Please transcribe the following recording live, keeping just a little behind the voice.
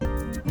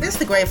is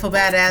the Grateful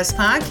Badass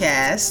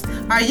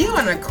Podcast. Are you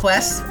on a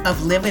quest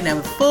of living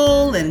a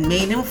full and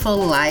meaningful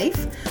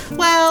life?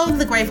 Well,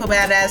 the Grateful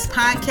Badass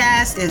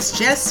Podcast is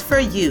just for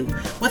you,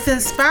 with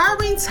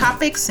inspiring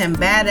topics and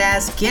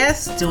badass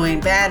guests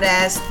doing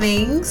badass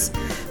things.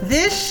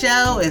 This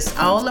show is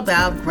all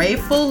about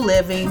grateful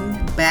living,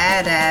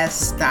 badass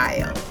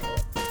style.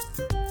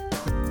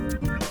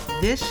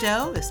 This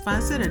show is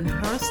sponsored and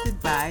hosted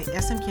by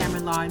SM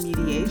Cameron Law and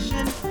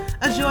Mediation,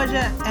 a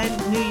Georgia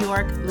and New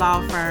York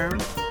law firm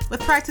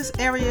with practice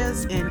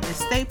areas in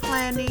estate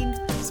planning,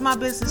 small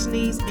business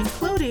needs,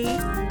 including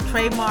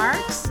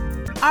trademarks,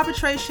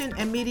 arbitration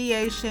and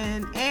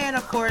mediation, and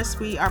of course,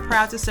 we are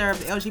proud to serve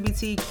the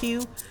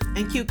LGBTQ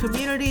and Q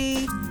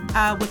community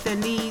with their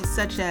needs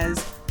such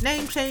as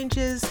name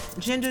changes,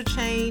 gender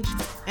change,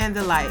 and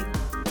the like.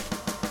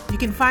 You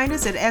can find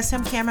us at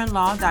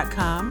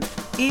smcameronlaw.com,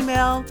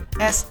 email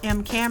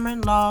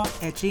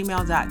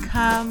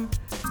smcameronlaw@gmail.com,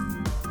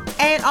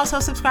 and also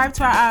subscribe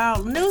to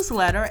our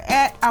newsletter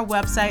at our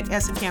website,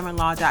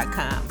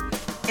 smcameronlaw.com.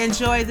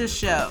 Enjoy the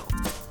show.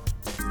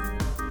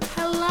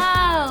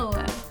 Hello.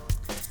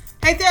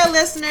 Hey there,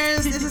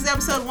 listeners. This is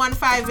episode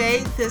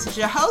 158. This is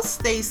your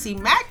host, Stacey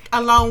Mack,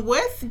 along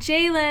with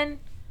Jalen.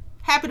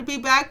 Happy to be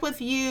back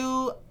with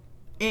you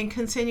in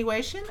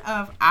continuation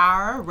of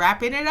our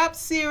Wrapping It Up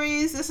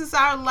series. This is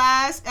our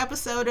last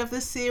episode of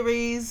the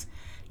series.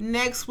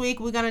 Next week,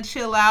 we're going to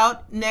chill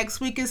out. Next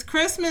week is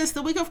Christmas,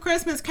 the week of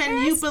Christmas.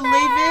 Can you believe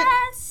it?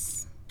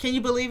 Can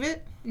you believe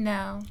it?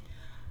 No.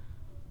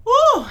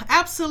 Woo,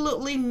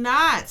 absolutely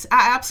not.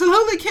 I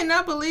absolutely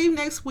cannot believe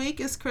next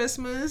week is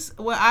Christmas.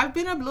 Well, I've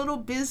been a little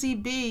busy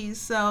bee,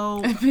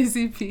 so... A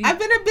busy bee. I've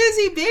been a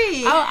busy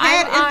bee.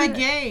 Head in the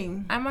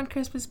game. I'm on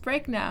Christmas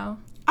break now.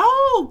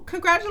 Oh,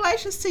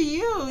 congratulations to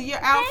you. You're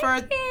out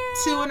Thank for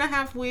you.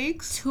 2.5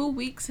 weeks. 2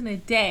 weeks and a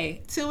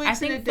day. 2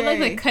 weeks and a day. I feel like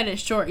they cut it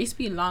short. It used to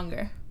be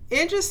longer.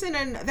 Interesting,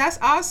 and that's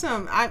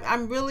awesome.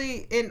 I'm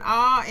really in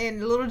awe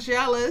and a little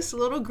jealous, a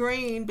little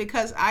green,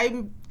 because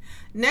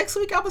next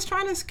week I was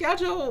trying to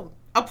schedule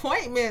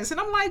appointments, and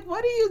I'm like,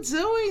 what are you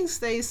doing,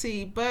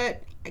 Stacey?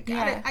 But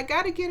I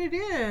gotta get it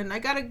in. I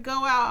gotta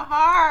go out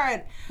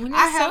hard. We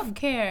need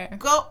self-care.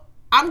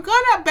 I'm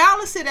gonna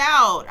balance it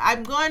out.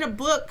 I'm going to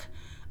book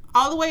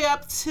all the way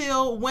up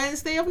till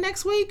Wednesday of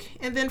next week,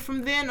 and then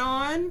from then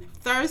on,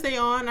 Thursday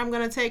on, I'm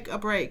gonna take a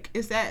break.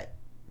 Is that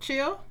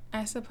chill?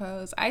 I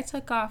suppose. I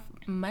took off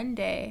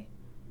Tuesday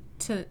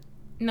to the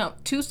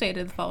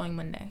following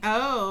Monday.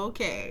 Oh,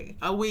 okay.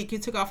 A week. You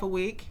took off a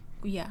week?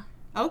 Yeah.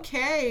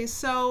 Okay,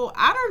 so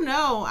I don't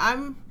know.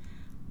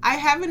 I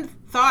haven't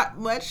thought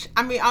much.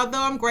 I mean,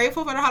 although I'm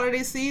grateful for the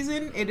holiday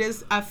season, it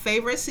is a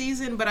favorite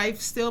season, but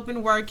I've still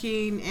been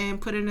working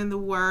and putting in the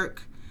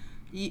work.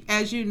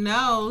 As you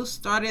know,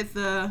 started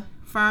the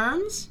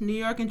firms, New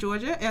York and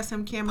Georgia,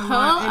 SM Cameron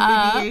Law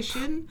and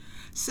Mediation.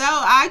 So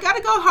I got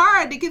to go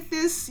hard to get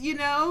this,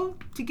 to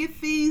get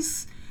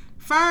these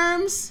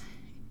firms,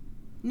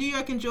 New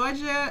York and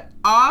Georgia,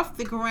 off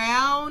the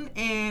ground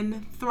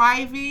and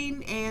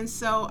thriving. And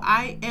so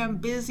I am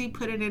busy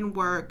putting in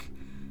work,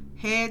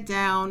 head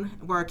down,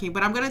 working.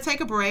 But I'm going to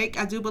take a break.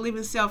 I do believe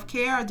in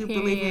self-care. I do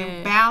believe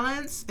in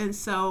balance. And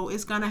so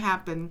it's going to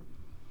happen.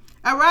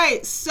 All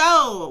right.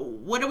 So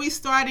what are we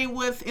starting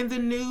with in the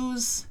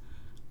news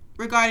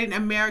regarding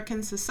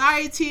American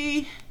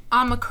society?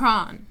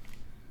 Omicron.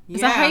 Is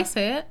that how you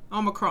say it?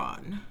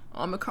 Omicron.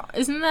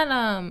 Isn't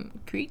that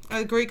Greek?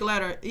 A Greek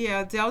letter.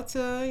 Yeah,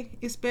 Delta.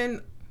 It's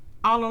been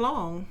all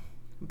along.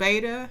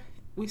 Beta.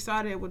 We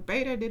started with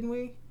Beta, didn't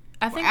we?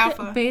 I think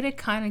Alpha. Beta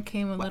kind of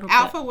came a little bit.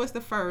 Alpha was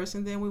the first,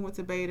 and then we went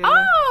to Beta.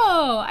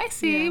 Oh, I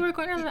see. We're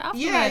going on the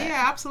alphabet.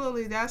 Yeah,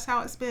 absolutely. That's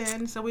how it's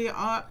been. So we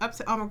are up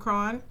to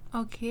Omicron.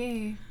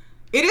 Okay.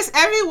 It is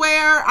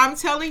everywhere. I'm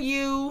telling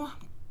you.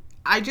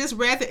 I just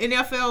read the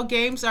NFL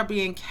games are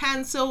being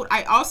canceled.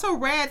 I also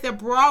read that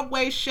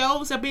Broadway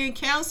shows are being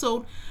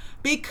canceled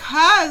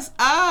because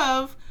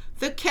of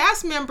the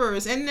cast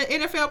members and the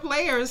NFL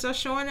players are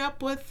showing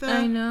up with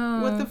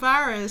the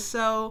virus.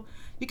 So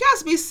you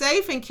guys be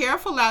safe and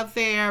careful out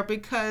there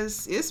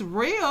because it's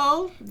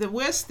real.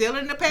 We're still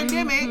in the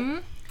pandemic. Mm-hmm.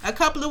 A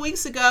couple of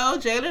weeks ago,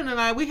 Jalen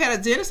and I, we had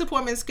a dentist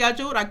appointment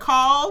scheduled. I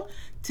called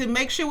to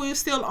make sure we were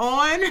still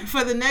on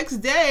for the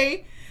next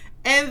day,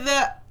 and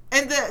the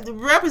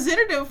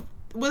representative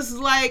was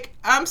like,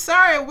 I'm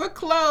sorry, we're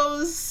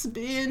closed,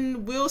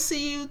 and we'll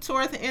see you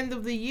toward the end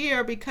of the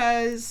year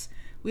because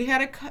we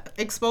had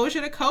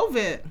exposure to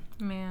COVID.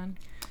 Man.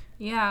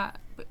 Yeah.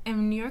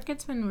 In New York,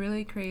 it's been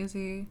really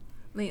crazy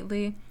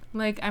lately.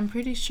 Like, I'm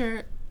pretty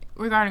sure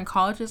regarding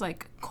colleges,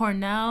 like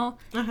Cornell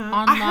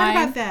online. I heard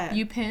about that.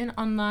 UPenn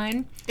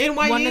online.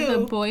 NYU. One of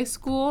the boys'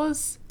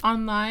 schools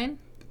online.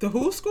 The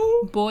who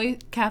school? Boy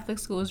Catholic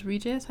schools,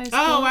 Regis High School.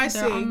 Oh, I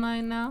They're see.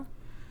 online now.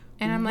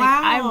 And I'm like,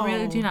 I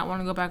really do not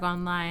want to go back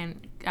online.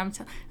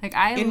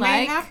 It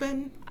may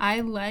happen.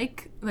 I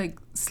like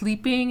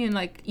sleeping and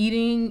like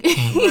eating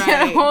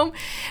at home,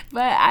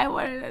 but I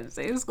wanted to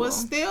stay in school. Well,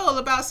 still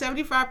about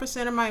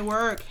 75% of my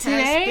work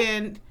has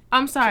been.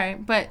 I'm sorry,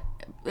 but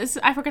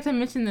I forgot to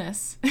mention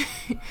this,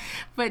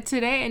 but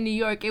today in New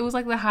York, it was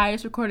like the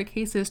highest recorded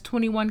cases,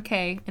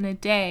 21K in a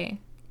day.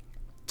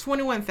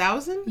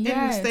 21,000 in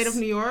the state of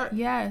New York?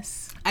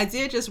 Yes. I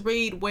did just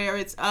read where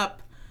it's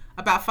up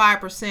about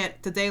 5%.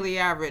 The daily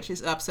average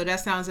is up, so that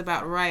sounds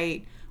about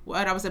right.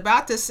 What I was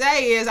about to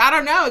say is, I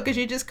don't know, because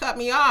you just cut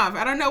me off.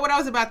 I don't know what I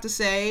was about to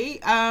say.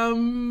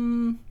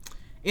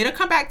 It'll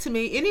come back to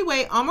me.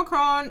 Anyway,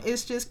 Omicron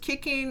is just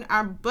kicking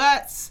our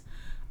butts.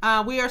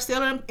 We are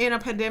still in a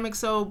pandemic,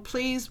 so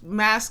please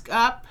mask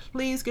up.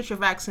 Please get your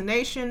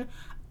vaccination.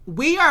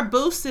 We are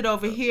boosted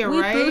over here,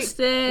 right? We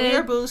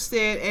are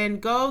boosted, and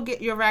go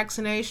get your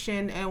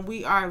vaccination. And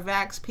we are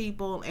vax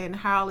people and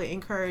highly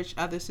encourage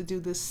others to do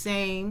the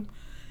same.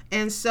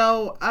 And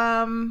so,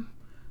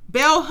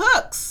 Bell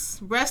Hooks,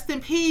 rest in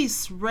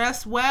peace,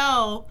 rest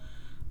well.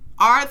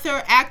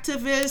 Author,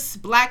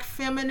 activist, black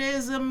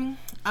feminism,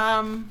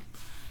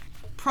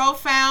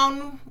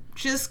 profound,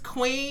 just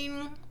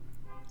queen.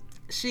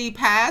 She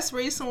passed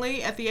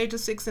recently at the age of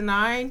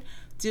 69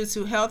 due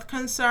to health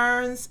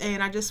concerns,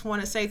 and I just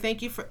want to say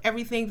thank you for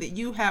everything that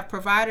you have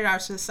provided our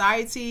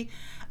society.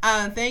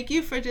 Thank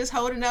you for just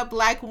holding up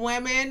black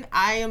women.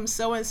 I am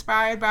so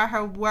inspired by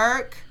her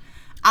work.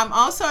 I'm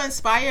also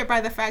inspired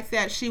by the fact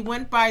that she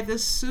went by the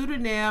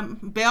pseudonym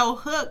Bell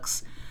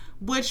Hooks,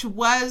 which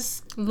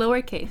was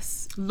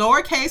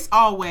lowercase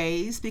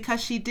always,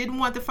 because she didn't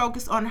want to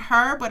focus on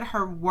her but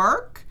her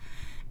work.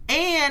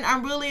 And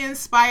I'm really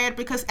inspired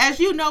because, as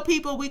you know,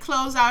 people, we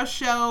close our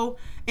show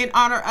in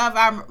honor of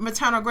our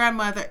maternal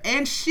grandmother,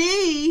 and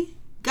she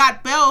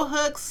got Bell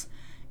Hooks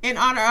in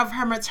honor of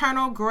her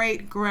maternal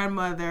great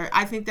grandmother.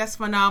 I think that's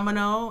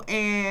phenomenal,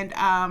 and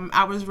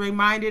I was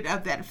reminded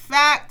of that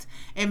fact.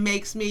 It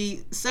makes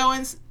me so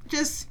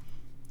just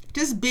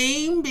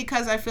beam,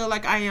 because I feel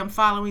like I am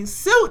following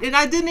suit, and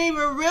I didn't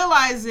even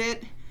realize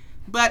it.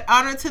 But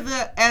honor to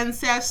the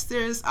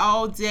ancestors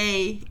all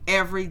day,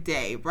 every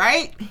day,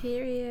 right?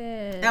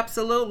 Period.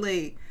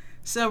 Absolutely.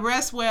 So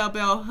rest well,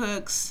 Bell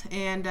Hooks,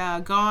 and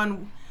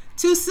gone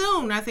too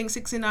soon. I think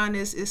 69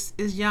 is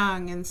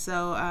young, and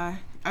so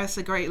it's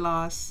a great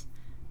loss.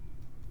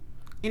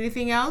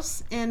 Anything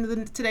else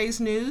in today's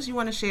news you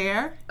want to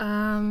share?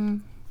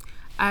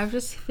 I've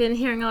just been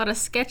hearing a lot of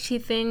sketchy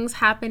things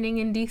happening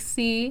in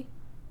D.C.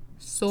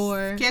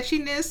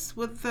 Sketchiness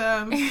with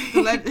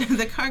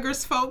the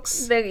Congress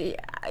folks. We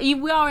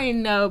already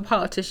know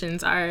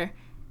politicians are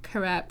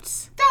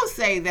corrupt. Don't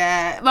say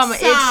that. Mama,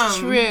 it's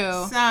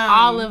true.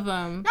 All of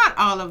them. Not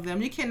all of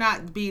them. You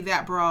cannot be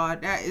that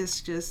broad. That is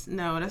just,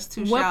 no, that's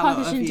too shallow of you. What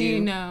politician do you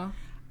know?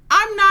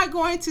 I'm not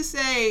going to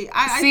say.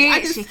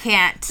 She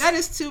can't. That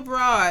is too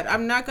broad.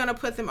 I'm not going to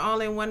put them all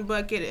in one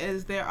bucket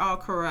as they're all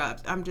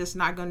corrupt. I'm just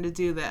not going to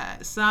do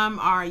that. Some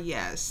are,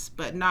 yes,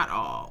 but not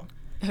all.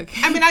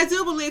 Okay. I mean, I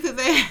do believe that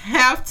they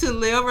have to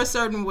live a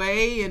certain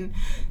way and,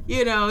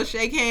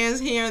 shake hands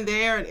here and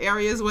there in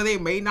areas where they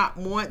may not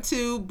want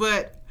to,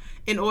 but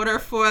in order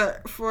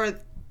for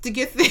to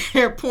get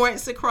their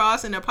points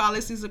across and their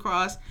policies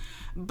across.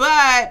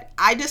 But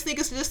I just think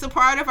it's just a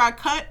part of our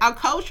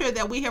culture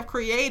that we have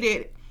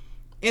created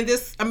in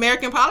this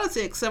American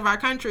politics of our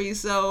country.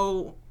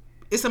 So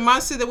it's a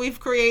monster that we've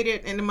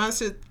created, and the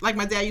monster, like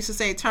my dad used to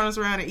say, turns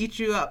around and eats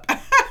you up.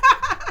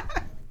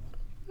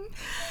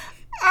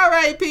 All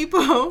right,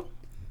 people.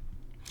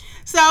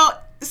 So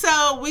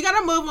we're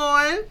gonna move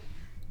on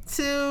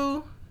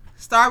to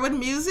start with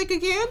music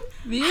again.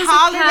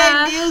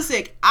 Holiday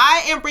music.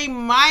 I am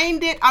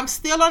reminded. I'm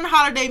still on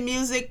holiday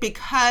music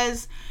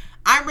because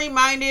I'm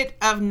reminded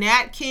of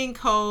Nat King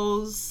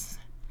Cole's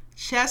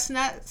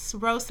 "Chestnuts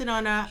Roasted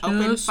on an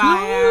Open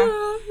Fire,"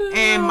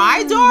 and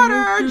my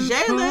daughter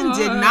Jalen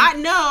did not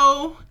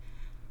know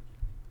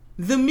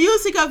the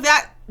music of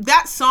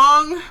that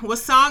song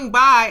was sung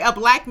by a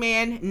black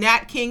man,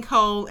 Nat King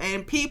Cole.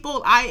 And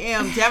people, I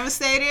am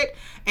devastated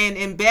and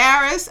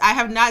embarrassed. I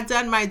have not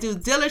done my due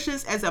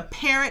diligence as a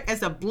parent,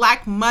 as a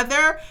black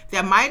mother,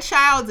 that my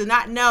child did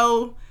not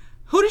know.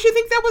 Who did you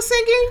think that was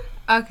singing?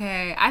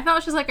 Okay, I thought it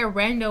was just like a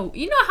random,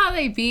 you know how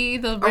they be,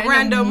 the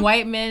random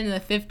white men in the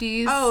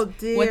 50s? Oh,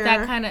 dear. With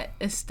that kind of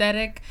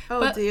aesthetic.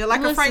 Oh, dear.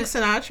 Like a Frank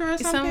Sinatra or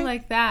something? Something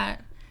like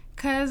that.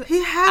 Cause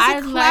he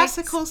has a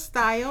classical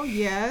style,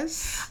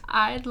 yes.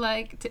 I'd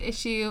like to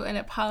issue an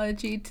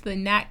apology to the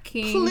Nat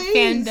King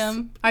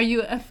fandom. Are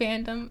you a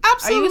fandom?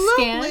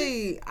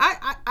 Absolutely. Are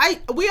you a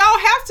stan? We all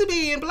have to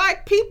be in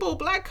black people,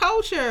 black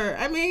culture.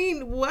 I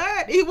mean,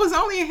 what? It was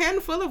only a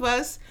handful of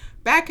us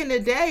back in the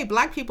day,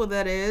 black people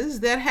that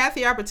is, that had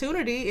the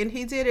opportunity, and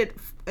he did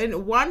it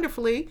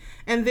wonderfully.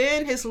 And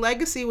then his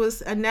legacy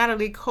was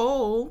Natalie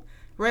Cole,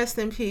 rest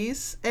in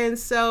peace. And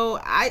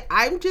so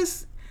I'm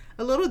just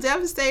a little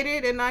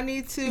devastated, and I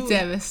need for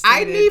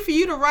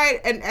you to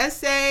write an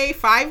essay,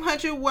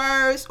 500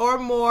 words or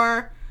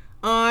more,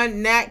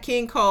 on Nat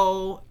King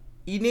Cole.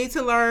 You need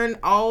to learn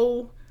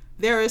all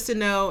there is to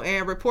know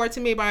and report to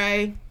me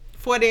by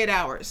 48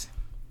 hours.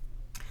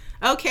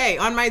 Okay,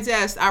 on my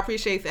desk. I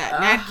appreciate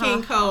that. Nat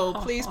King Cole,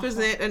 please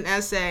present an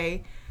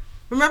essay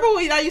Remember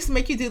when I used to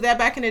make you do that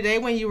back in the day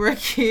when you were a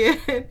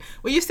kid?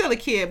 Well, you're still a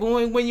kid, but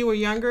when you were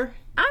younger?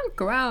 I'm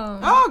grown.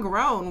 Oh,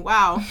 grown.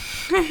 Wow.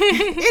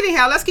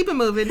 Anyhow, let's keep it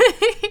moving.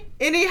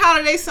 Any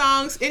holiday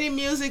songs? Any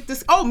music?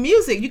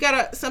 Music. You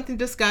got something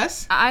to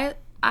discuss? I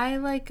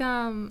like,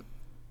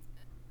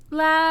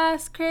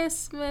 Last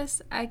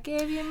Christmas, I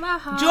gave you my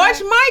heart.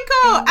 George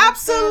Michael,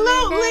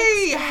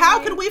 absolutely. How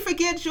could we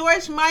forget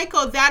George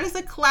Michael? That is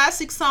a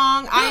classic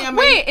song.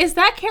 Wait, is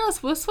that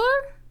Careless Whisper?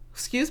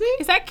 Excuse me?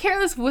 Is that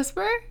Careless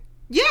Whisper?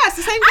 Yes,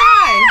 the same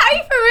guy. Are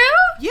you for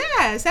real?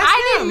 Yes, that's him.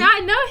 I did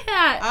not know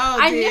that. Oh,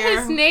 I dear. knew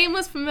his name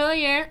was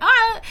familiar.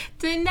 Oh,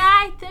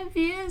 tonight the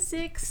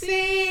music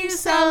seems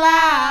so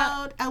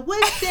loud. I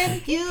wish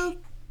that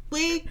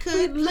we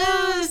could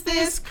lose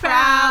this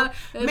crowd.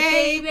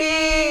 Maybe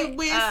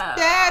it's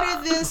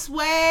better this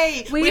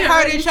way. We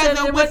hurt each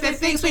other with the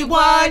things we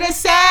want to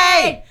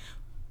say.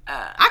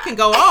 I can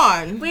go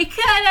on. We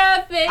could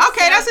have been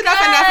okay, that's enough.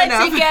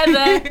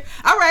 Together.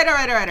 All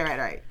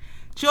right.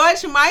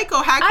 George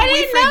Michael, how can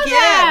we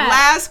forget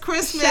Last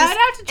Christmas? Shout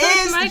out to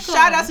George Michael.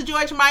 Shout out to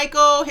George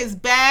Michael, his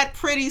bad,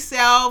 pretty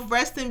self.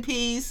 Rest in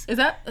peace. Is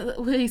that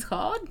what he's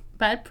called?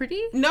 Bad,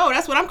 pretty? No,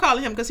 that's what I'm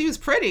calling him because he was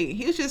pretty.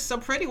 He was just so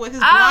pretty with his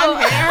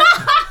blonde hair.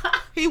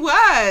 He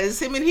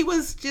was. I mean, he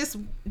was just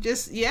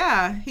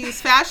yeah. He was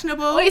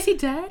fashionable. Oh, is he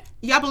dead?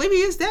 Yeah, I believe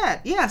he is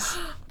dead. Yes.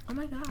 Oh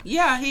my God.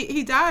 Yeah,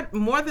 he died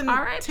more than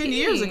 10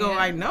 years ago.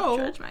 I know.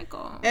 George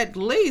Michael. At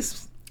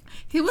least.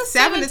 He was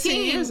 7 to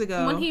 10 years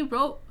ago when he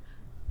wrote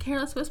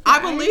Careless Whisper.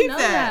 I believe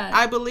that.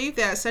 I believe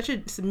that. Such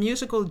a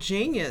musical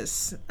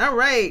genius. All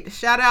right.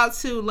 Shout out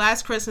to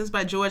Last Christmas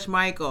by George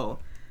Michael.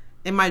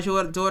 And my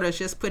daughter's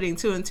just putting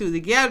 2 and 2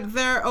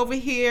 together over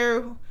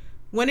here.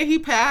 When did he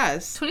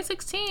pass?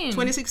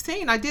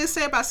 2016. I did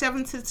say about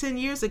 7 to 10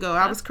 years ago.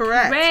 I was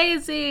correct.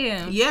 Crazy.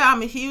 Yeah,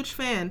 I'm a huge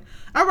fan.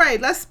 All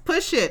right, let's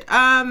push it.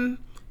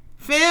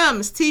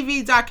 Films,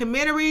 TV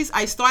documentaries.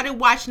 I started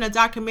watching a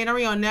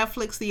documentary on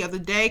Netflix the other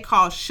day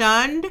called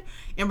Shunned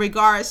in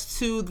regards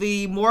to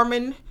the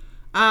Mormon,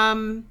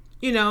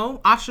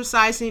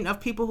 ostracizing of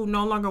people who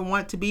no longer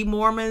want to be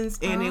Mormons.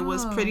 And it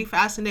was pretty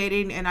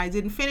fascinating. And I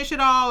didn't finish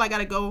it all. I got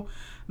to go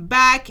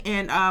back.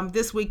 And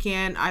this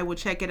weekend, I will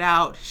check it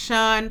out.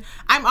 Shunned.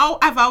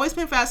 I've always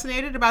been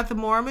fascinated about the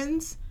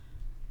Mormons.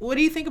 What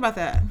do you think about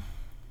that?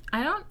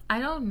 I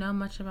don't know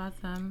much about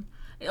them.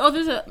 Oh,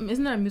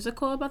 isn't there a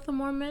musical about the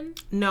Mormon?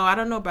 No, I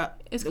don't know about.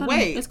 It's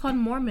called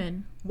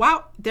Mormon.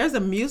 Wow, there's a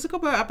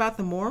musical about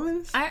the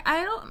Mormons.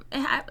 I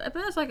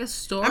bet it's like a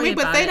story. I mean,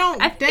 but they don't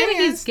dance.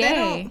 He's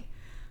gay.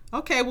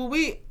 Okay, well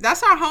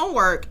that's our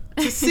homework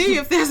to see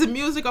if there's a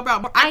music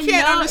about. I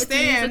can't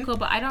understand. It's a musical,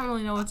 but I don't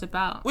really know what it's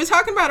about. We're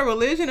talking about a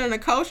religion and a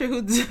culture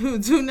who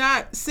do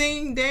not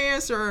sing,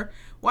 dance, or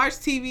watch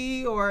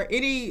TV or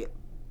any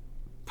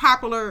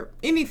popular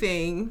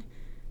anything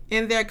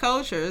in their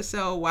culture.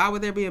 So why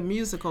would there be a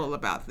musical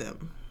about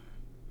them?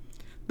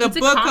 It's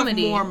Book of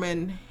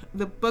Mormon.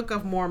 The Book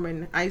of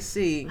Mormon. I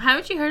see.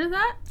 Haven't you heard of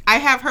that? I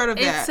have heard of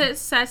that. It's a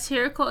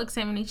satirical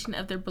examination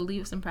of their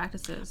beliefs and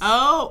practices.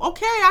 Oh,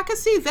 okay. I can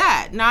see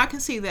that. Now I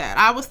can see that.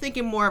 I was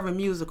thinking more of a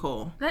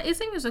musical. That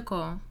is a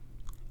musical.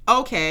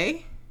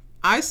 Okay.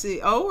 I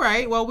see. All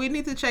right. Well, we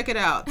need to check it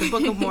out. The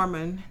Book of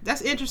Mormon.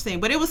 That's interesting.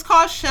 But it was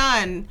called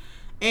Shun.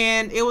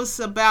 And it was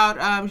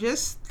about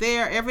just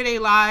their everyday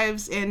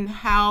lives and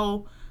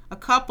how a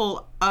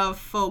couple of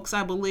folks,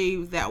 I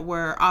believe, that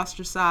were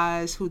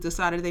ostracized who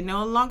decided they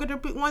no longer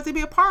want to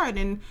be a part.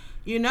 And,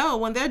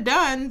 when they're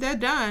done, they're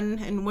done.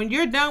 And when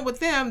you're done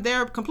with them,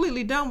 they're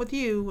completely done with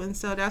you. And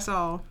so that's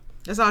all.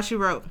 That's all she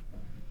wrote.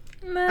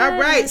 All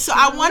right. So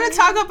I want to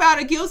talk about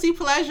a guilty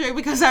pleasure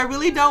because I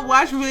really don't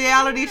watch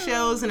reality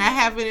shows and I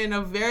haven't in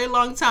a very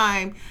long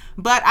time.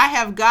 But I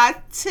have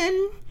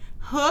gotten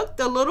hooked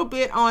a little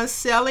bit on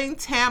Selling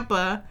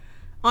Tampa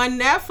on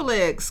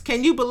Netflix.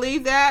 Can you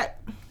believe that?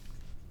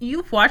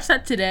 You watched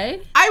that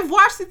today? I've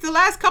watched it the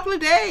last couple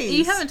of days.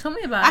 You haven't told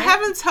me about it. I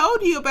haven't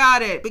told you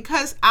about it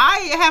because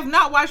I have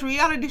not watched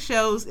reality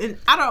shows and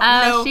I don't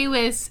know. She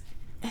was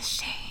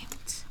ashamed.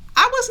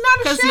 I was not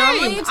ashamed.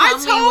 Normally you tell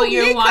me what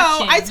you're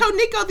watching. I told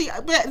Nico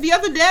the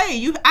other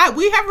day.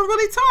 We haven't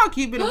really talked.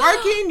 You've been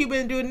working. You've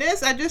been doing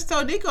this. I just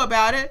told Nico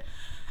about it.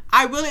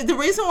 The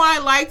reason why I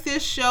like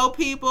this show,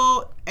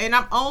 people, and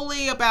I'm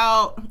only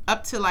about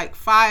up to like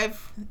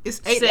 5, it's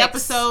 8 6.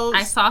 episodes.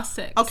 I saw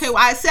 6. Okay, well,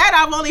 I said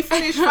I've only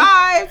finished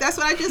 5. That's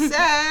what I just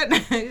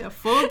said.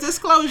 Full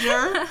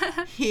disclosure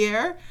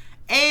here.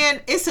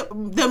 And it's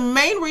the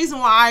main reason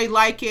why I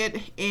like it.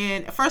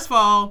 And first of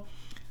all,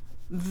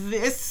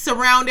 it's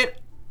surrounded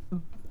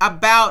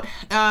about,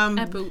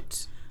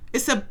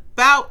 it's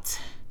about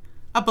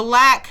a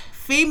black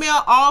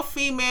female, all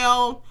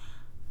female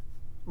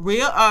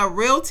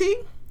realty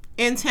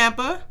in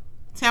Tampa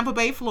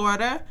Bay,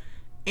 Florida,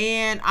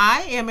 and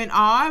I am in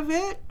awe of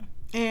it.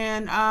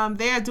 And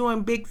they are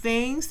doing big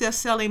things. They're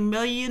selling $1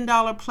 million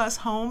plus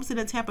homes in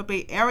the Tampa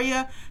Bay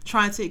area,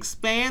 trying to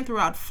expand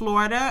throughout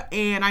Florida.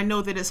 And I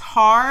know that it's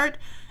hard,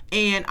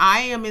 and I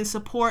am in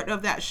support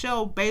of that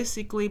show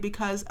basically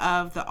because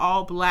of the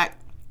all black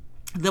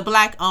the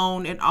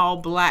Black-owned and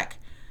all-Black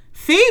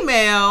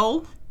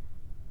female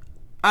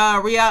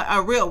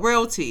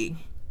realty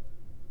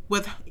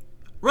with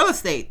real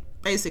estate,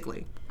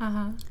 basically.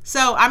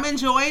 So I'm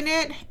enjoying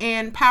it,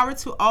 and power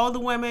to all the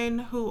women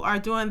who are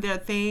doing their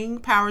thing.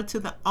 Power to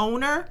the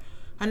owner.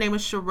 Her name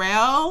is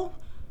Sherelle,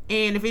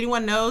 and if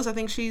anyone knows, I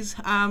think she's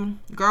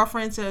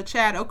girlfriend to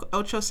Chad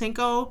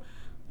Ochocinco,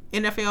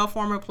 NFL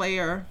former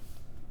player.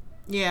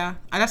 Yeah,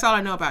 that's all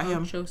I know about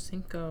him.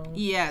 Ochocinco.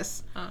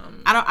 Yes.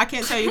 I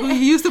can't tell you who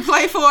he used to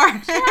play for.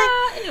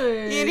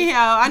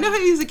 Anyhow, I know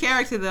he's a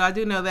character though. I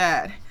do know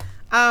that.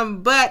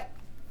 But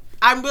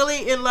I'm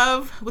really in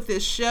love with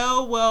this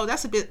show. Well,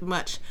 that's a bit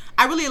much.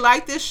 I really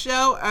like this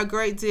show a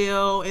great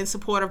deal in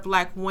support of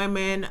Black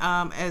women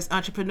as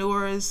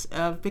entrepreneurs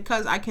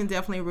because I can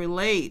definitely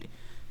relate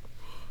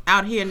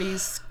out here in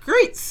these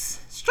streets.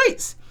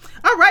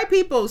 All right,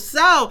 people.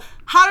 So,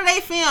 holiday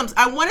films.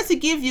 I wanted to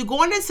give you,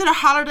 going into the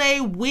holiday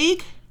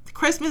week,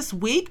 Christmas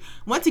week,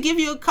 I want to give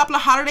you a couple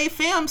of holiday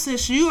films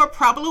since you are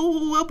probably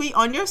will be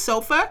on your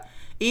sofa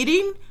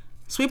eating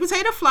sweet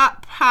potato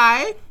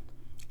pie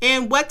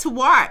and what to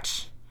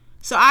watch.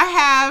 So I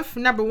have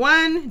number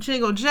 1,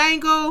 Jingle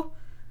Jangle.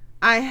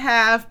 I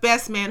have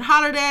Best Man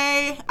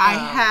Holiday. I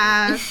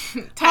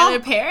have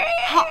Tyler Perry.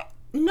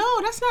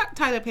 No, that's not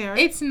Tyler Perry.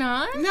 It's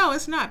not? No,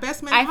 it's not.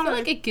 Best Man Holiday. I feel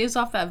like it gives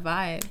off that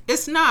vibe.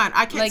 It's not.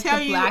 I can't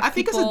tell you. I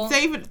think it's a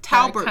David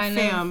Talbert kind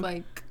film. Of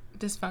like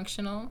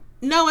dysfunctional.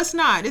 No, it's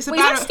not. It's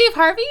about. Is that Steve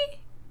Harvey?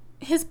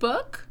 His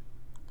book?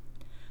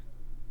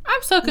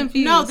 I'm so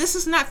confused. No, this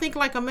is not Think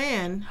Like a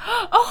Man.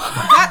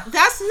 Oh,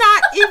 that's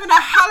not even a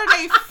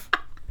holiday.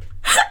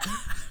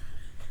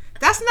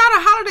 That's not a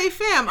holiday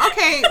film.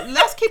 Okay,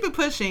 let's keep it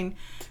pushing.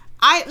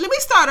 Let me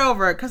start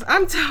over because I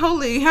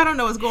don't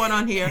know what's going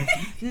on here.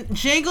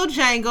 Jingle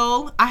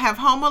Jangle. I have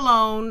Home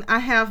Alone. I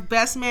have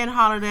Best Man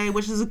Holiday,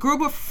 which is about a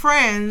group of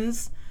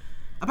friends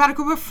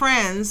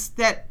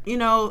that,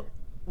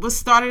 was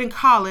started in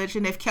college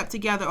and they've kept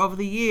together over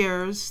the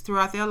years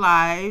throughout their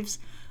lives.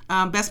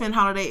 Best Man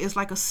Holiday is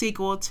like a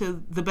sequel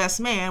to The Best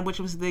Man, which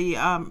was the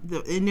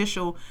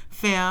initial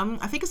film.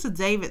 I think it's a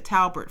David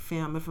Talbert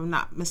film, if I'm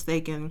not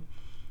mistaken.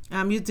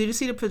 Did you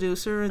see the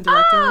producer and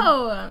director?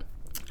 Oh,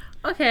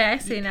 okay, I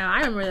see now. I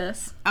remember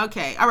this.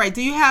 Okay, all right.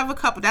 Do you have a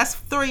couple? That's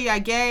 3 I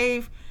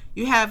gave.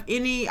 You have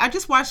any? I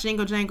just watched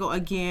Jingle Jangle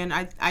again.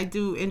 I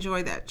do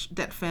enjoy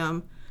that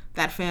film.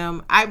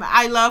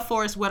 I love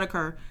Forrest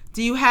Whitaker.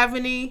 Do you have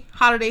any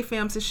holiday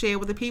films to share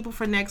with the people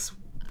for next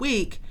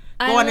week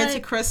going into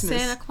Christmas?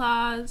 Santa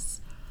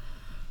Claus.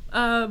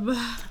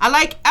 I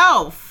like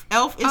Elf.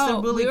 Elf is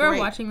a really great. We were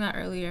watching that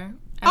earlier.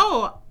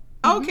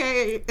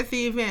 Okay, at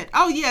the event.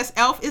 Oh yes,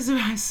 Elf is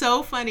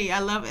so funny. I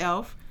love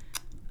Elf.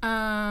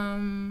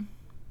 I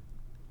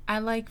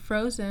like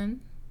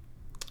Frozen.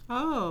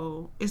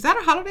 Oh, is that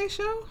a holiday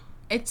show?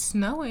 It's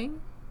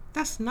snowing.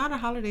 That's not a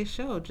holiday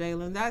show,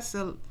 Jalen. That's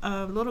a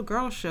little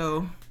girl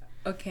show.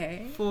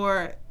 Okay.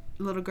 For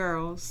little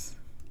girls.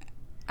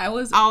 I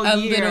was a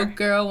little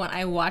girl when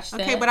I watched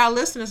it. Okay, but our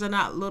listeners are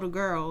not little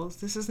girls.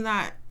 This is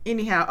not.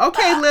 Anyhow,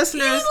 okay,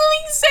 listeners.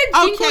 You said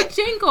Jingle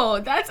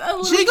Jangle. That's a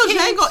little Jingle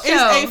Jangle show.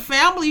 Is a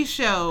family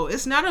show.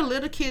 It's not a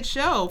little kid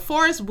show.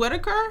 Forrest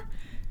Whitaker.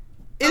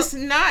 It's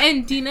not.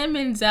 And Dina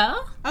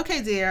Menzel.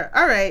 Okay, dear.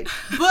 All right.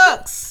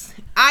 Books.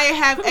 I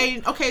have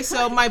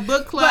so my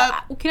book club.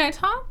 But, can I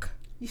talk?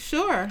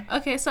 Sure.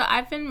 Okay, so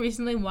I've been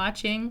recently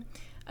watching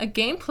a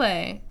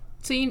gameplay.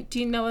 So do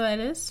you know what that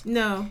is?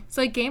 No.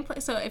 So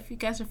gameplay. So if you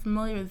guys are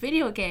familiar with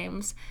video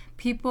games,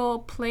 people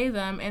play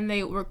them and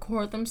they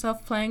record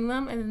themselves playing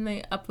them and then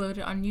they upload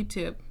it on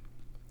YouTube.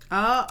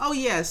 Oh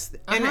yes.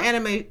 And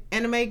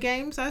anime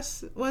games.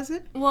 Was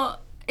it? Well,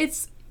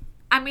 it's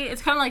kind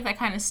of like that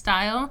kind of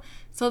style.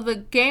 So the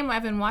game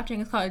I've been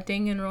watching is called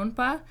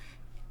Danganronpa.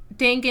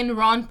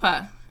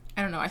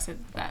 I don't know why I said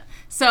that.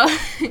 So,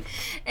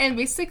 and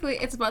basically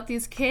it's about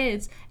these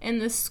kids in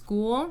this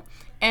school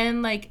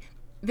and like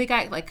they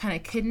got like kind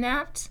of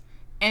kidnapped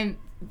and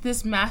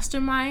this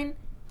mastermind.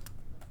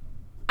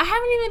 I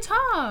haven't even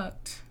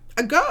talked.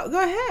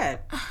 Go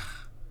ahead.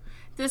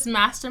 This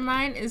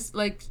mastermind is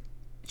like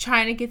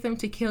trying to get them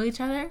to kill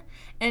each other,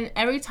 and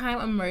every time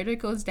a murder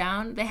goes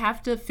down, they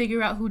have to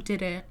figure out who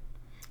did it.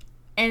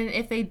 And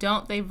if they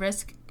don't, they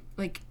risk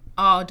like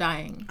all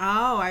dying.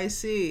 Oh, I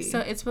see. So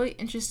it's really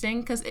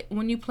interesting because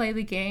when you play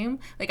the game,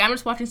 like I'm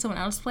just watching someone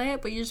else play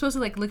it, but you're supposed to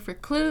like look for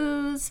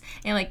clues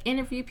and like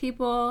interview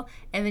people,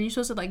 and then you're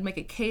supposed to like make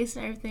a case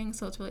and everything.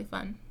 So it's really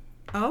fun.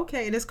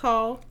 Okay, and it's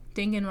called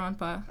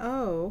Danganronpa.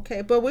 Oh,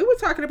 okay. But we were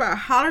talking about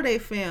holiday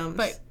films.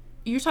 But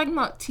you're talking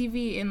about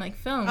TV and like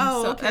films.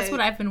 Oh, so okay. That's what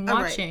I've been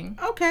watching.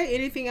 Right. Okay.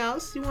 Anything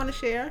else you want to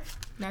share?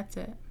 That's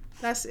it.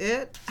 That's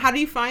it? How do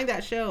you find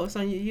that show? It's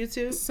on your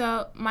YouTube?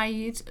 So my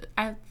YouTube,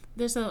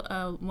 there's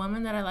a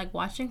woman that I like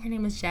watching. Her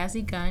name is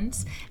Jazzy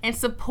Guns. And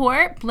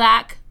support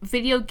Black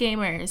video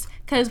gamers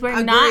because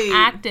we're not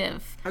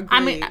active.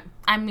 Agreed.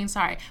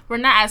 Sorry. We're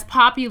not as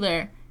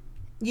popular.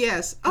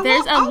 Yes.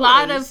 There's a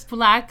lot of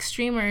Black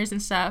streamers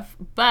and stuff,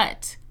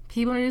 but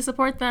People need to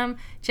support them.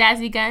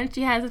 Jazzy Gunn,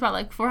 she has about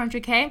like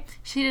 400K.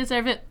 She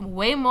deserves it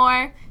way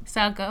more.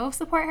 So go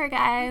support her,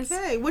 guys.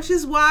 Okay, which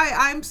is why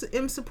I'm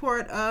in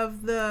support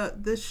of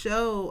the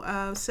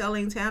show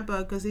Selling Tampa,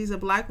 because these are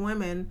black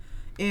women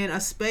in a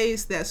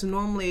space that's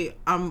normally,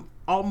 I'm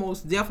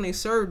almost definitely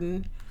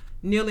certain,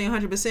 nearly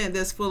 100%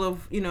 that's full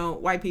of,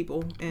 white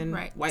people and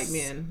white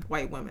men,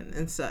 white women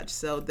and such.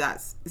 So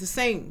that's the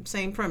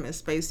same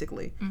premise,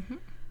 basically. Mm-hmm.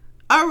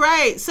 All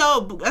right,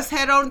 so let's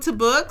head on to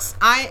books.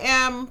 I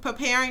am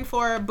preparing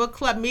for a book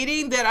club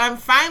meeting that I'm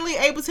finally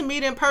able to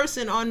meet in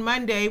person on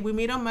Monday. We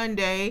meet on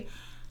Monday.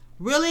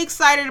 Really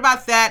excited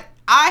about that.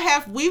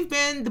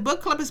 The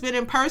book club has been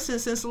in person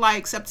since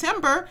like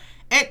September,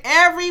 and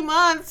every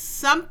month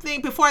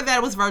something, before that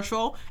it was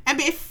virtual,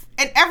 and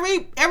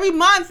every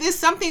month is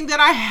something that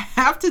I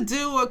have to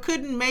do or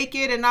couldn't make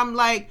it. And I'm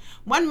like,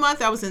 one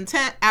month I was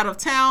out of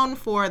town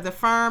for the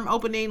firm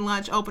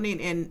lunch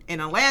opening in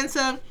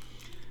Atlanta.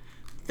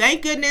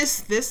 Thank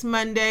goodness this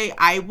Monday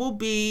I will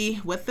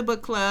be with the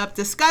book club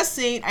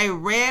discussing A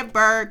Red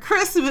Bird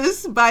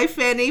Christmas by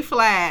Fannie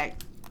Flagg.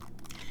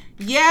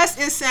 Yes,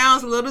 it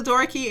sounds a little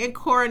dorky and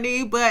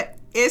corny, but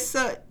it's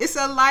sort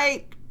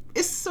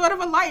of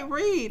a light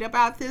read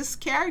about this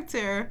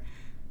character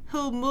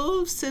who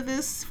moves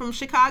from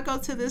Chicago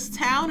to this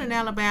town in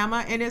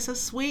Alabama, and it's a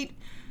sweet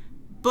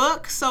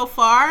book so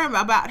far. I'm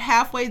about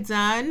halfway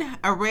done.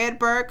 A Red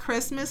Bird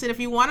Christmas, and if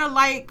you want a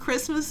light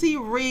Christmassy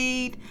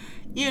read,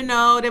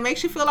 that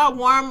makes you feel all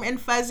warm and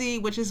fuzzy,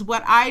 which is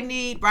what I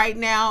need right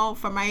now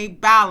for my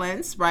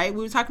balance, right?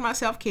 We were talking about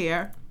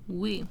self-care.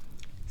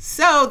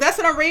 So that's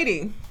what I'm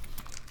reading.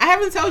 I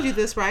haven't told you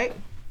this, right?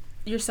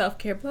 Your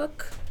self-care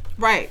book?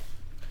 Right.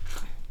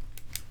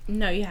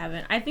 No, you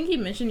haven't. I think you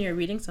mentioned you're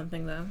reading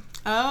something, though.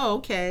 Oh,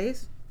 okay.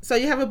 So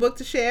you have a book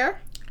to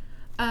share?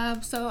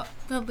 So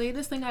the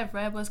latest thing I've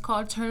read was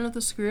called Turn of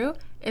the Screw.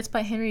 It's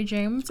by Henry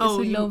James. It's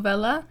a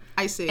novella.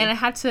 I see. And I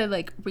had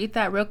to read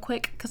that real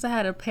quick because I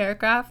had a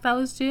paragraph that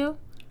was due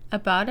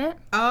about it.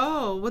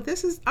 Oh, well,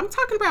 I'm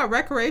talking about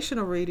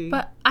recreational reading.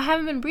 But I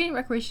haven't been reading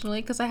recreationally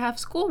because I have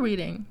school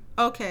reading.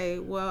 Okay,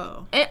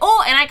 well. And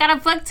I got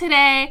a book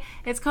today.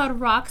 It's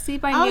called Roxy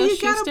by Neil Shusterman. Oh,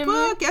 you got a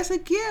book as a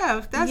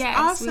gift. That's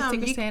awesome.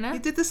 Secret Santa. You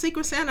did the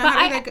Secret Santa.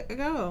 How did it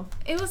go?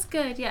 It was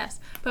good, yes.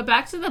 But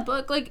back to the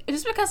book,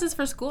 just because it's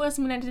for school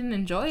doesn't mean I didn't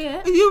enjoy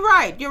it.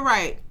 You're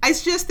right.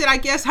 It's just that I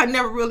guess I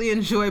never really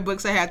enjoy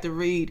books I had to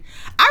read.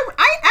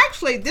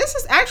 This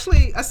is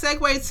actually a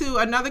segue to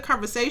another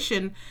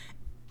conversation,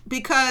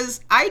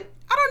 because I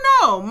don't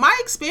know, my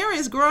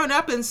experience growing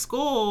up in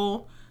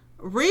school,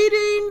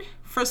 reading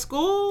for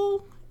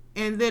school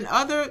and then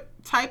other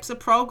types of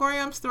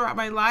programs throughout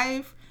my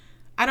life,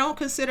 I don't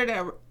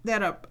consider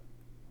that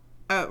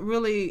a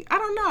really, I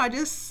don't know, I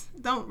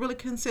just don't really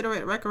consider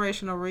it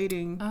recreational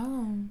reading.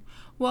 Oh,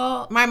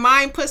 well, my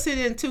mind puts it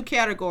in two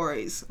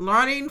categories: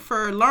 learning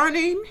for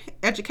learning,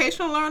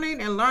 educational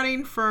learning, and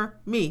learning for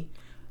me.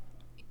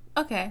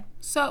 Okay,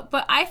 so,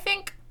 but I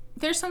think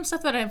there's some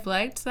stuff that I've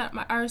liked that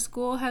our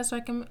school has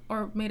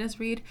made us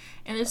read,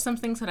 and there's some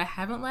things that I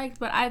haven't liked,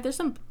 but there's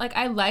some,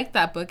 I liked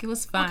that book. It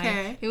was fine.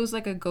 Okay. It was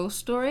like a ghost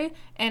story,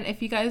 and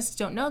if you guys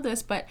don't know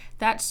this, but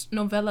that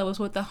novella was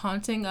what The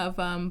Haunting of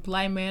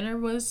Bly Manor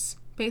was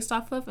based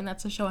off of, and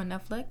that's a show on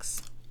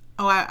Netflix.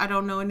 Oh, I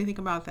don't know anything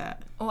about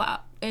that. Oh,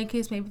 in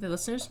case maybe the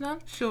listeners know.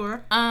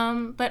 Sure.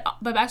 But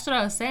back to what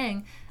I was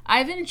saying,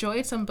 I've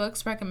enjoyed some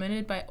books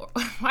recommended by,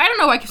 I don't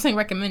know why I keep saying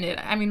recommended.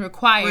 I mean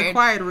required.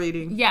 Required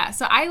reading. Yeah,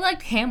 so I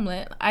liked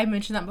Hamlet. I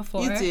mentioned that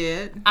before. You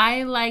did.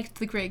 I liked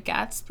The Great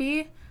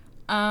Gatsby.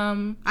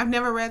 I've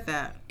never read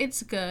that.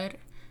 It's good.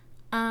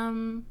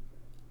 I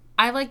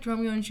liked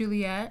Romeo and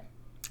Juliet.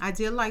 I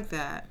did like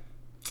that.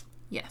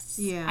 Yes.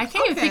 Yeah. I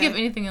can't even think of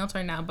anything else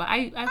right now, but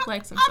I've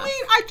liked some stuff. I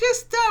mean,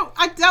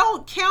 I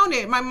don't count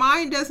it. My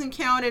mind doesn't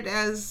count it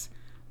as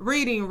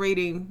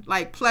reading,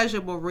 like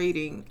pleasurable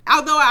reading.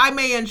 Although I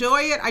may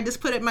enjoy it, I just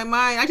put it in my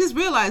mind. I just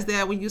realized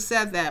that when you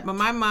said that, but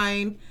my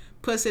mind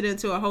puts it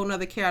into a whole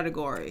nother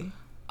category.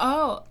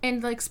 Oh,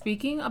 and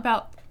speaking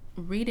about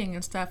reading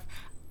and stuff,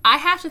 I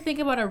have to think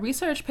about a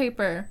research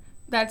paper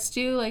that's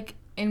due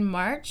in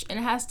March, and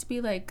it has to be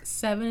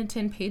 7 to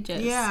 10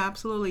 pages. Yeah,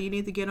 absolutely. You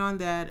need to get on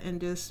that and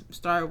just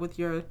start with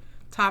your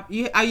top.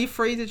 Are you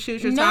free to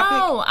choose your topic?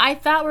 No, I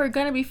thought we were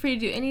gonna be free to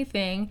do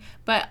anything,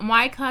 but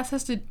my class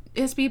has to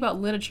be about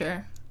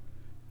literature.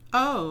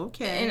 Oh,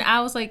 okay. And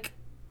I was I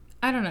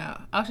don't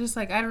know. I was just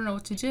I don't know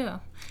what to do,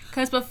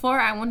 because before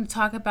I wanted to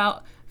talk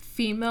about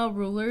female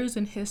rulers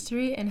in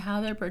history and how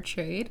they're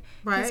portrayed.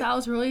 Right. Because I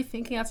was really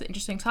thinking that's an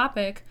interesting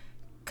topic,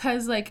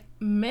 because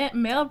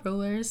male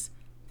rulers,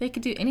 they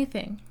could do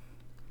anything.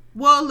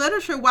 Well,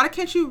 literature, why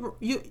can't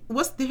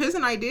here's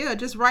an idea.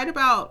 Just write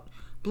about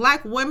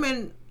black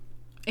women.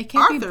 It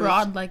can't be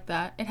broad like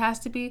that. It has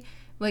to be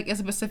a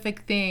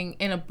specific thing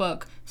in a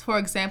book. For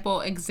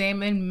example,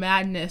 examine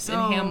madness in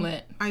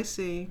Hamlet. I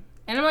see.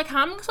 And I'm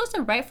how am I supposed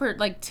to write for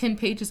 10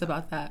 pages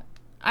about that?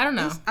 I don't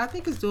know. I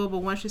think it's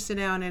doable once you sit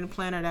down and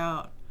plan it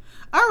out.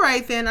 All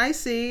right, then. I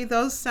see.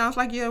 Those sounds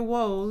like your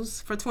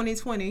woes for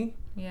 2020.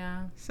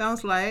 Yeah.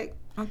 Sounds like.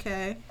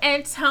 Okay.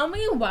 And tell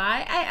me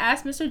why I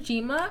asked Mr.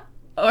 Jima,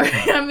 or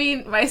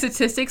my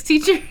statistics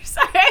teacher.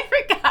 Sorry, I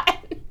forgot.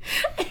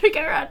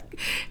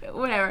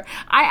 Whatever.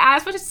 I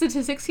asked my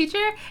statistics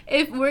teacher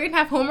if we're gonna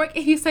have homework,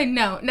 and he said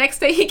no. Next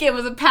day, he gave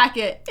us a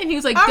packet, and he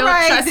was like, "Don't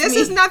trust me." This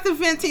is not the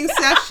venting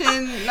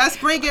session. Let's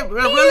bring it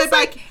really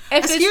back.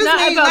 If it's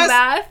not about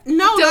math,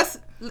 let's.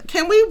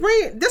 Can we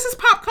bring? This is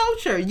pop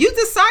culture. You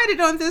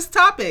decided on this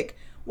topic.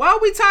 While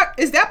we talk,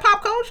 is that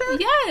pop culture?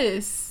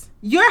 Yes.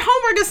 Your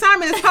homework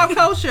assignment is pop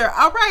culture.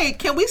 All right.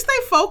 Can we stay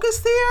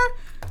focused here?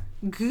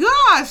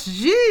 Gosh,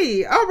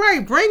 gee. All right.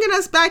 Bringing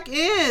us back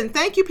in.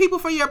 Thank you, people,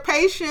 for your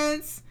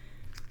patience.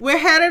 We're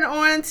heading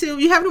on to,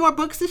 you have any more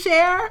books to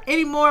share?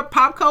 Any more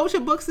pop culture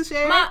books to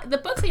share? The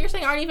books that you're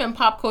saying aren't even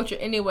pop culture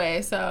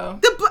anyway, so.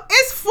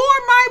 It's for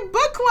my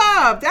book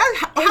club.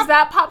 Is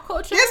that pop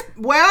culture?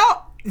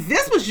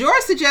 This was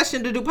your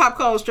suggestion to do pop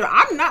culture.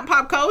 I'm not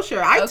pop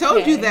culture. I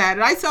told you that.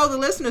 And I told the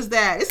listeners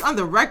that. It's on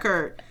the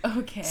record.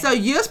 Okay. So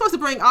you're supposed to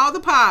bring all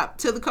the pop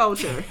to the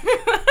culture.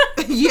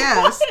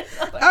 Yes.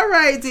 All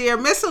right, dear.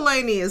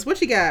 Miscellaneous.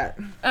 What you got?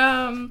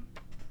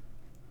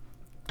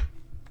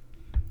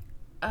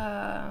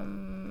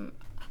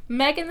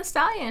 Megan Thee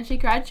Stallion. She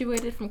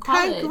graduated from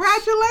college.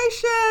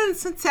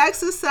 Congratulations.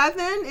 Texas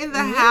Southern in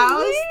the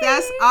house.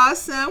 That's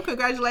awesome.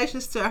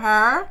 Congratulations to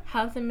her.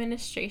 Health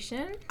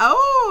administration.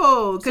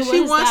 Oh, because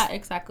she wants that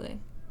exactly.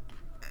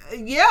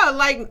 Yeah,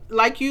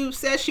 like you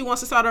said, she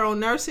wants to start her own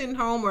nursing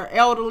home or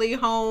elderly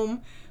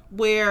home,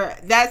 where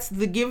that's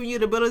giving you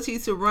the ability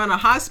to run a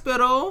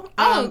hospital.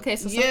 Okay,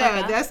 so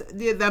yeah, that's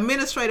the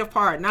administrative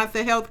part, not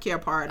the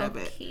healthcare part of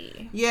it.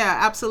 Yeah,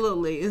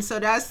 absolutely. And so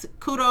that's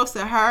kudos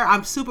to her.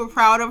 I'm super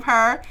proud of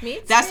her. Me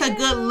too. That's a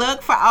good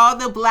look for all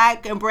the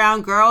black and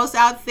brown girls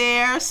out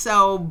there.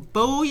 So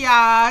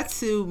booyah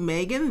to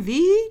Megan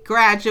the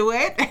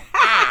graduate.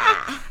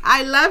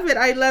 I love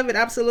it,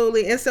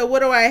 absolutely. And so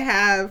what do I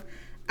have?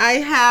 I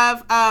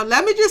have,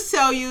 let me just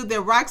tell you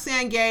that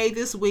Roxane Gay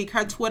this week,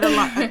 her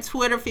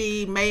Twitter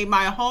feed made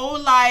my whole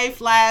life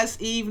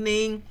last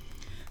evening.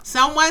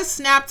 Someone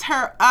snapped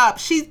her up.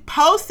 She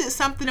posted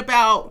something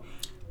about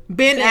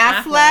Ben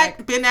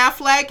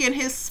Affleck and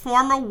his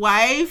former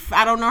wife.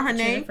 I don't know her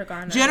name.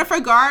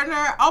 Jennifer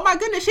Gardner. Oh my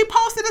goodness. She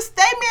posted a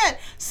statement.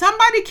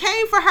 Somebody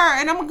came for her.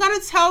 And I'm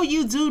going to tell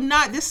you,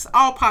 this is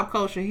all pop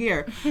culture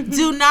here.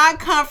 Do not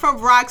come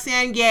from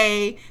Roxane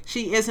Gay.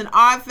 She is an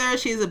author.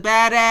 She's a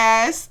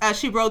badass.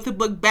 She wrote the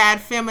book Bad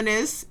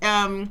Feminist.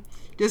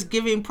 Just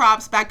giving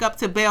props back up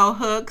to Bell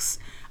Hooks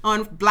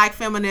on black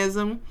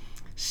feminism.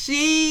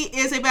 She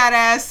is a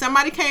badass.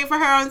 Somebody came for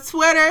her on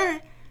Twitter,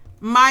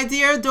 my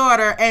dear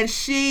daughter, and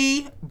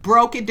she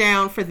broke it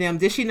down for them.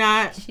 Did she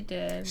not? She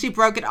did. She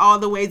broke it all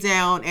the way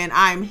down, and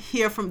I'm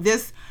here from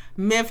this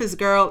Memphis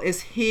girl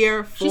is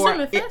here for She's from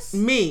Memphis?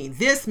 Me.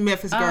 This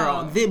Memphis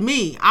girl,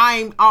 me.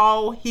 I'm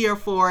all here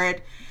for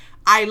it.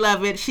 I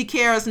love it. She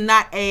cares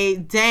not a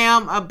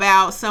damn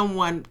about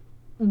someone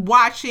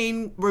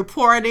watching,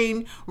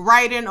 reporting,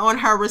 writing on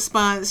her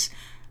response.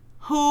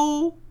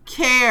 Who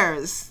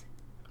cares?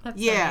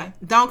 That's funny.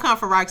 Don't come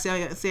for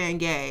Roxane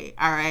Gay.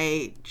 All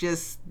right,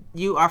 just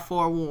you are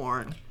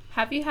forewarned.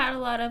 Have you had a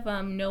lot of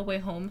No Way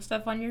Home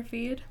stuff on your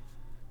feed?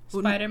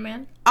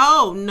 Spider-Man?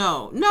 Oh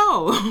no,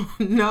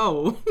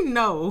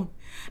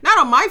 not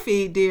on my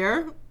feed,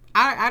 dear.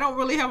 I don't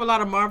really have a lot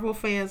of Marvel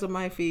fans on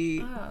my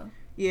feed. Oh.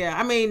 Yeah,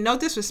 I mean, no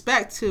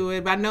disrespect to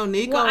it, but I know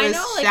Nico is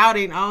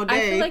shouting all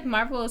day. I feel like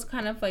Marvel is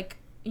kind of like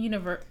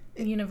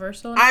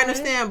universal. I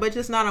understand, but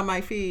just not on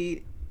my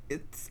feed.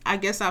 I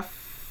guess I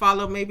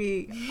follow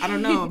maybe, I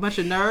don't know, a bunch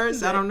of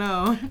nerds. I don't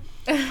know.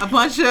 A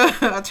bunch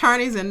of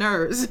attorneys and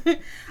nerds.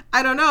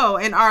 I don't know,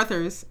 and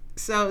authors.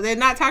 So they're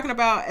not talking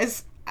about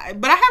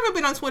but I haven't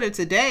been on Twitter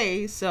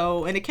today,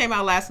 and it came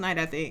out last night,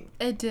 I think.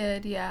 It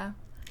did, yeah.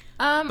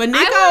 But Nico,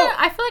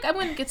 I feel like I'm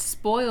gonna get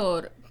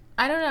spoiled.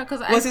 I don't know,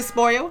 because was it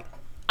spoiled?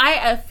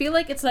 I feel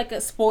like it's like a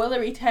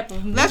spoilery type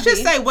of movie. Let's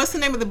just say, what's the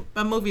name of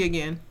the movie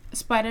again?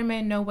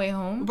 Spider-Man No Way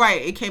Home.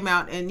 Right, it came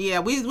out, and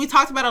we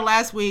talked about it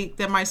last week,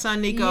 that my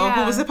son Nico,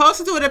 who was supposed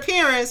to do an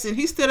appearance, and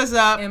he stood us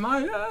up.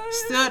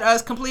 Stood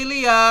us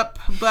completely up,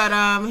 but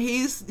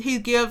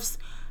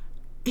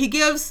he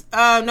gives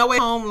No Way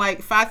Home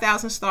like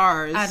 5,000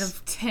 stars out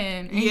of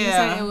 10. And he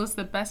said it was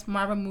the best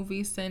Marvel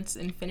movie since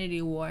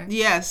Infinity War.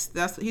 Yes,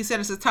 he said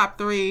it's the top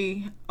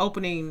 3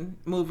 opening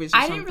movies.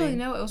 I didn't really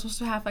know it was supposed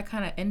to have that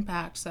kind of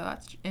impact, so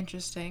that's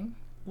interesting.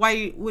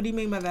 Why? What do you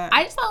mean by that?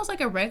 I just thought it was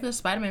like a regular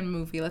Spider-Man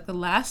movie, like the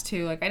last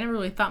 2. Like I never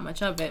really thought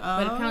much of it,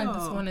 but apparently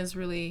this one is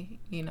really,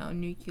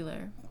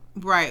 nuclear.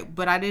 Right,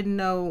 but I didn't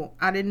know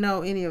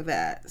any of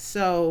that.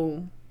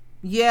 So,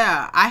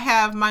 yeah, I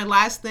have, my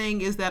last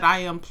thing is that I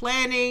am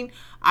planning.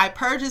 I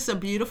purchased a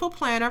beautiful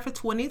planner for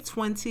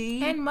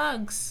 2020 and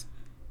mugs.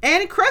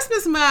 And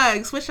Christmas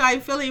mugs, which I'm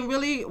feeling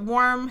really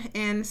warm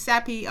and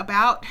sappy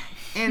about.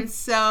 And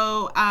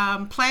so,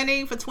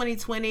 planning for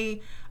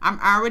 2020. I'm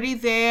already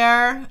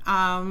there.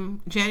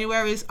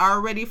 January is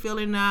already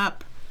filling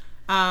up.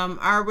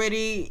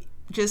 Already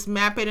just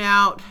mapping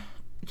out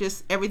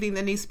just everything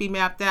that needs to be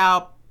mapped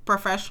out.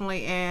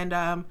 professionally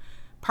and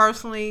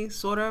personally,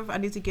 sort of. I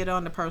need to get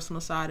on the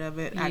personal side of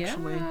it,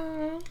 actually.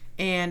 Yeah.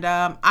 And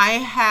I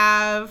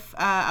have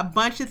a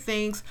bunch of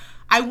things.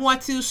 I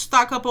want to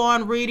stock up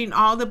on reading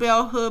all the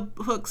Bell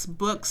Hooks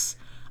books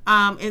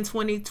in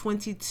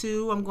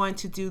 2022. I'm going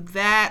to do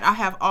that. I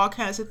have all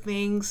kinds of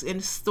things in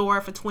store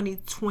for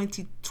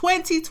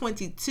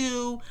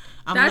 2022.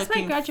 That's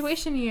my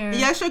graduation year.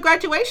 Yes, your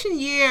graduation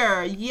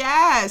year.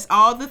 Yes,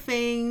 all the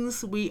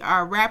things we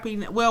are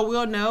wrapping. Well,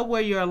 we'll know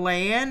where you'll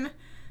land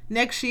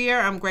next year.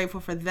 I'm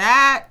grateful for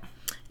that.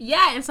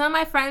 Yeah, and some of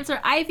my friends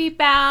are Ivy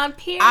bound,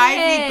 period.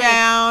 Ivy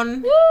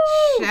bound. Woo!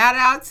 Shout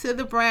out to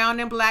the brown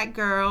and black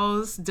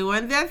girls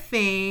doing their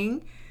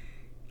thing.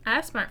 I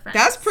have smart friends.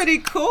 That's pretty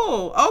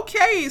cool.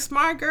 Okay,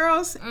 smart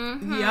girls.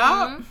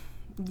 Mm-hmm.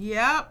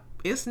 Yep.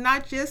 It's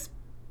not just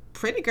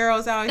pretty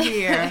girls out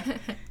here.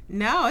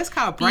 No, it's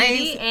called brains.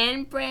 Beauty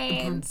and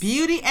brains.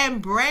 Beauty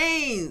and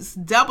brains.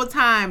 Double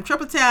time,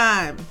 triple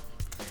time.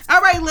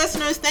 All right,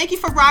 listeners, thank you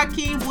for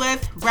rocking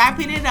with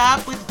Wrapping It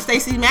Up with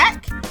Stacey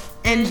Mack.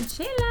 And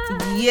Sheila.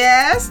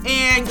 Yes,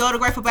 and go to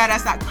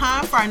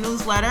GratefulBadass.com for our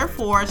newsletter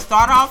for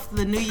start off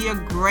the new year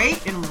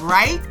great and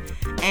right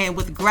and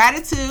with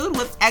gratitude,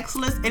 with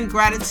excellence and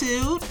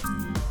gratitude.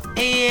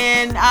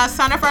 And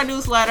sign up for our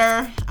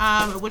newsletter,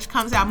 which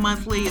comes out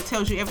monthly. It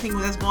tells you everything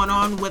that's going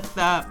on with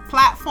the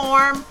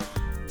platform,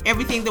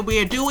 everything that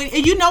we are doing.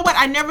 And you know what?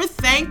 I never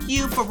thank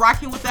you for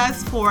rocking with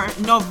us for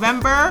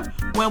November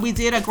when we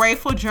did a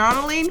grateful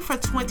journaling for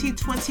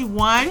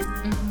 2021.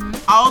 Mm-hmm.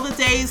 All the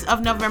days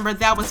of November.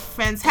 That was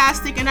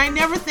fantastic. And I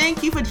never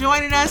thank you for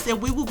joining us.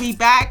 And we will be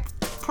back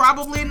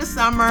probably in the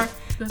summer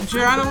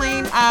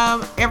journaling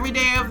every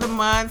day of the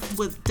month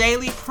with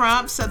daily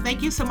prompts. So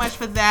thank you so much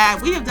for that.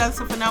 We have done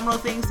some phenomenal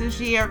things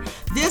this year.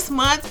 This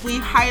month we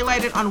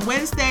highlighted on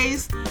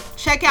Wednesdays.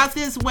 Check out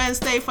this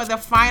Wednesday for the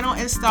final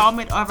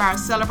installment of our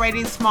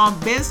Celebrating Small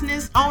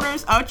Business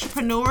Owners,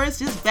 Entrepreneurs,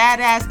 just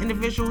badass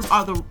individuals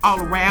all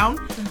around.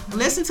 Mm-hmm.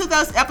 Listen to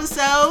those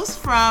episodes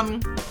from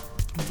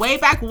way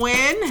back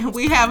when.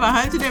 We have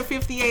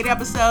 158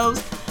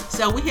 episodes.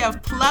 So we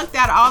have plucked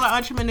out all the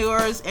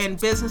entrepreneurs and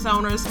business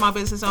owners, small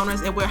business owners,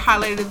 and we're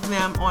highlighting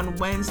them on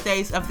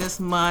Wednesdays of this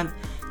month.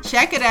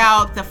 Check it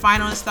out. The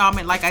final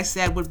installment, like I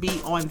said, would be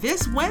on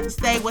this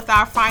Wednesday with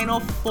our final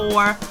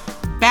 4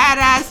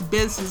 badass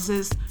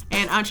businesses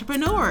and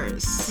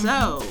entrepreneurs.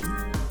 So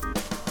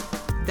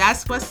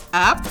that's what's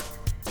up.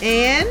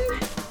 And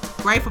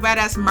Grateful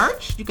Badass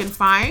merch. You can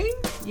find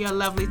your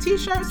lovely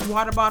t-shirts,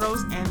 water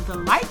bottles, and the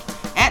like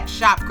at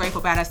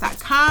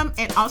shopgratefulbadass.com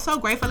and also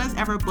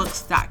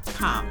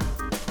gratefulasEverbooks.com.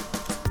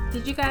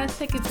 Did you guys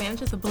take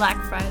advantage of the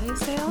Black Friday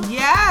sale?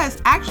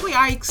 Yes. Actually,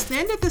 I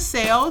extended the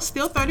sale.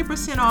 Still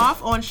 30%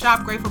 off on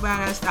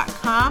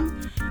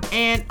shopgratefulbadass.com.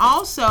 And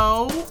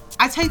also,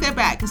 I take that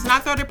back. It's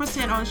not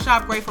 30% on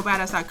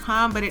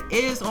shopgratefulbadass.com, but it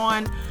is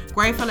on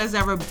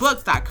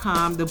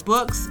gratefulasEverbooks.com, the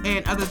books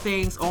and other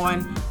things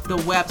on the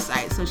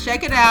website. So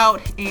check it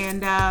out.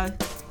 And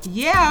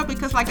yeah,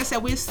 because like I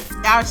said, we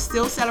are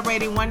still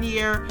celebrating 1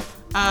 year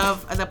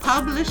of the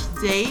published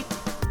date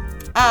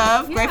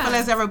of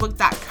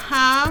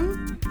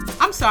GratefulAsEverBook.com.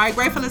 I'm sorry,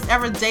 Grateful as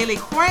Ever Daily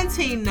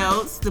Quarantine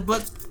Notes, the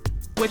book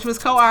which was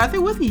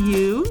co-authored with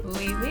you.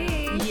 Oui,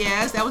 oui.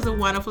 Yes, that was a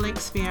wonderful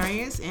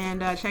experience.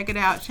 And check it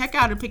out. Check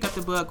out and pick up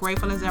the book,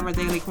 Grateful as Ever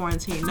Daily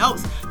Quarantine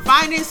Notes.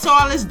 Finding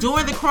solace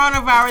during the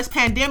coronavirus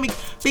pandemic,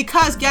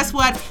 because guess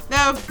what?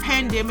 The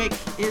pandemic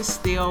is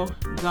still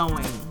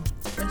going.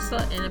 We're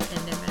still in a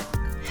pandemic.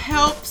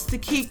 Helps to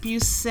keep you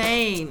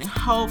sane,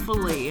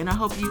 hopefully. And I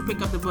hope you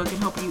pick up the book and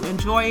hope you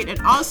enjoy it.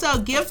 And also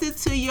gift it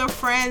to your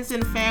friends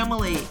and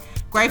family.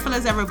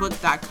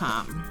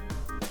 GratefulAsEverBook.com.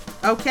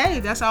 Okay,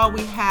 that's all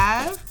we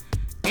have.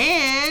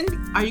 And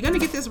are you going to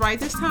get this right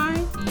this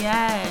time?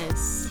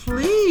 Yes.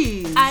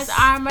 Please. As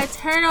our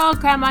maternal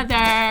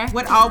grandmother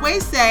would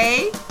always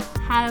say,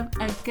 have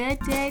a good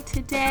day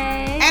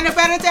today. And a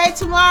better day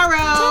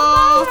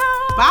tomorrow.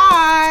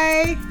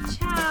 Bye.